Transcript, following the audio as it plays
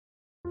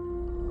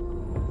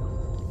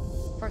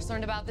First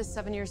learned about this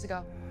 7 years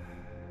ago.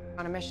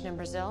 On a mission in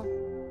Brazil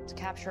to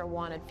capture a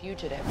wanted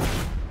fugitive.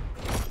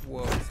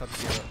 Whoa,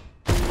 Sub-Zero.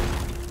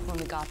 When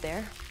we got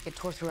there, it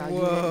tore through our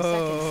unit in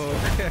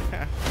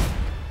seconds.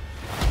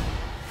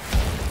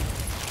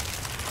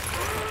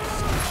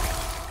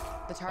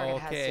 The target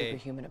has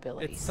superhuman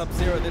abilities. It's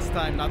Sub-Zero this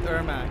time, not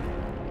Ermac.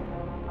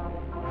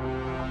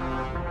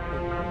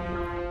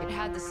 It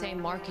had the same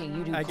marking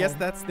you do. I guess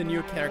that's the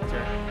new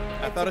character.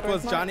 I thought it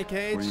was Johnny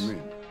Cage. What do you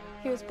mean?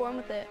 He was born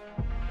with it.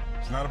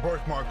 It's not a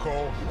birthmark,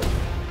 Cole.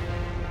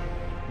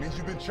 It means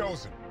you've been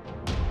chosen.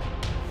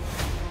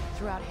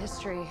 Throughout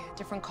history,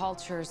 different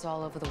cultures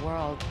all over the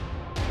world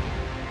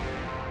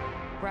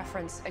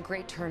reference a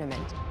great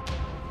tournament.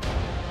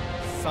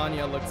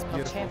 Sonya looks Of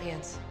beautiful.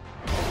 champions.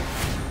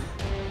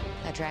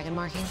 That dragon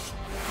marking?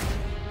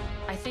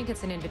 I think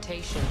it's an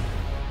invitation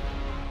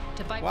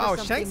to fight Wow, for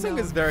something Shang Tsung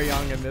known. is very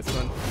young in this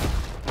one.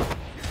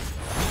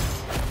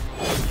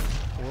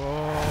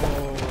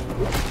 Whoa.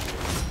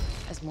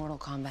 As Mortal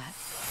Kombat.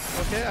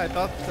 Okay, I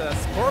thought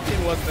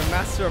Scorpion was the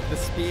master of the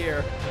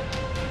spear.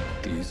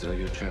 These are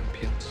your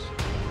champions.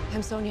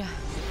 I'm Sonya.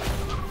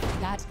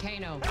 That's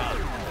Kano.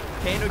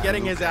 Kano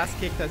getting his ass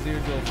kicked as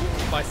usual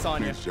by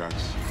Sonya. Thanks,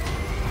 Jax.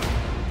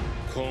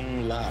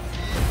 Kung Lao.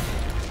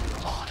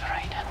 Lord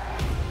Raiden,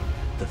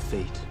 the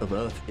fate of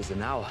Earth is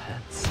in our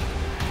hands.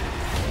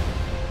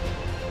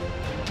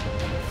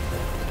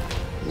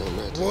 No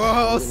matter Whoa,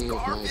 how many of my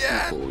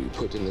Scorpion! people you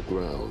put in the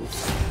ground,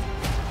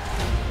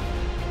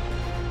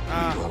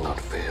 Ah, you will not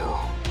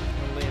fail.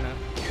 Mileena.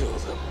 Kill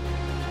them.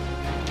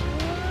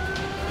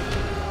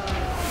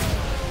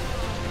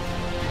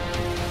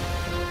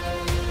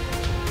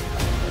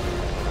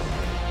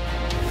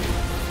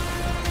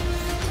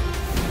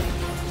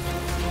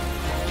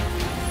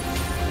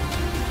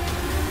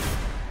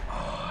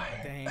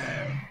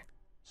 Damn.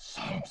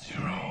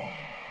 Sub-Zero.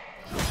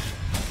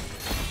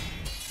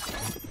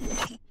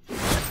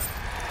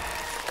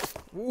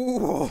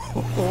 Ooh.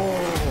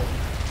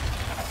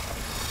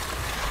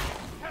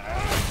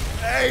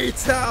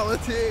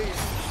 Fatality.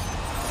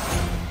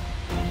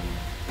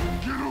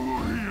 Get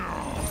over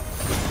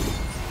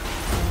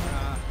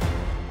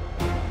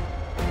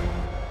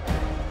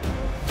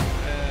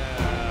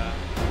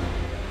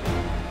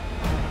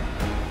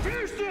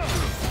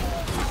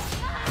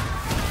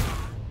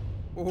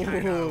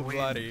here! Ooh,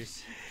 bloody.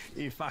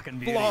 You fucking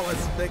beauty.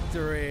 Flawless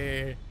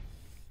victory.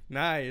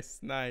 Nice,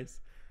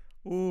 nice.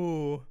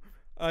 Ooh,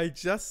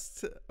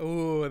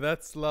 ooh,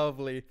 that's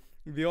lovely.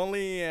 The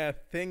only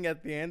thing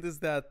at the end is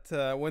that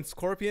when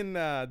Scorpion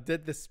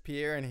did the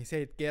spear and he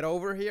said, "Get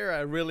over here," I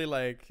really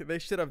they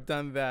should have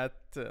done that.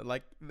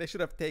 They should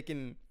have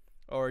taken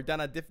or done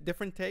a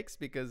different takes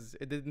because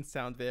it didn't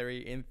sound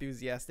very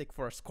enthusiastic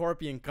for a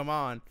Scorpion. Come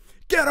on,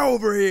 get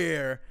over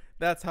here.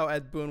 That's how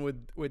Ed Boon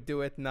would do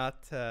it,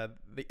 not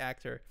the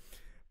actor.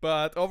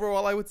 But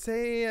overall, I would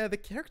say the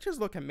characters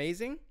look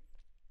amazing.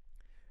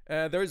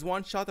 There is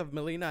one shot of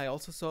Mileena. I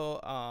also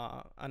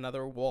saw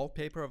another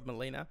wallpaper of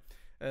Mileena.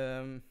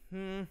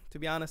 To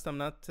be honest, I'm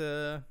not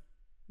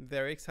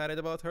very excited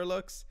about her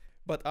looks.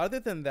 But other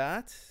than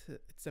that,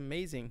 it's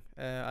amazing.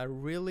 I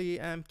really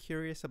am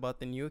curious about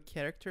the new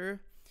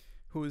character,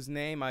 whose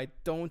name I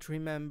don't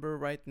remember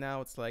right now.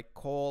 It's like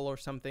Cole or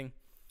something.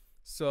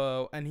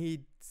 So, and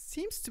he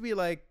seems to be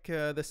like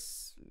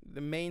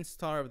the main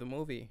star of the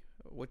movie,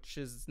 which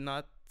is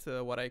not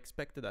what I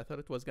expected. I thought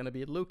it was gonna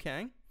be Liu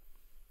Kang.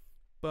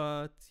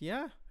 But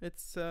yeah,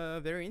 it's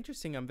very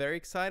interesting. I'm very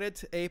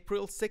excited.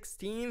 April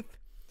 16th.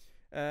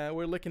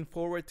 We're looking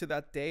forward to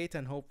that date,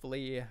 and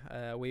hopefully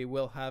we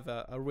will have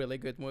a really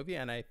good movie,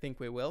 and I think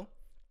we will.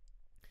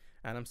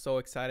 And I'm so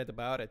excited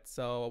about it.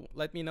 So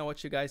let me know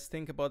what you guys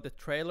think about the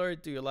trailer.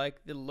 Do you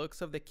like the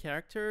looks of the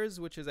characters,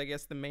 which is, I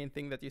guess, the main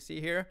thing that you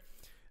see here?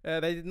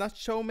 They did not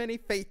show many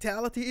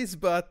fatalities,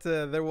 but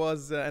there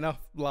was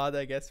enough blood,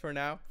 I guess, for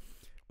now.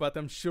 But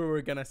I'm sure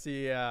we're gonna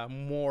see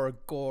more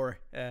gore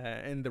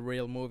in the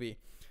real movie.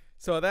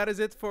 So that is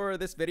it for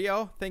this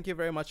video. Thank you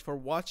very much for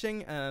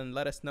watching, and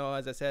let us know,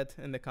 as I said,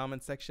 in the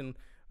comment section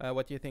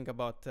what you think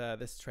about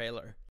this trailer.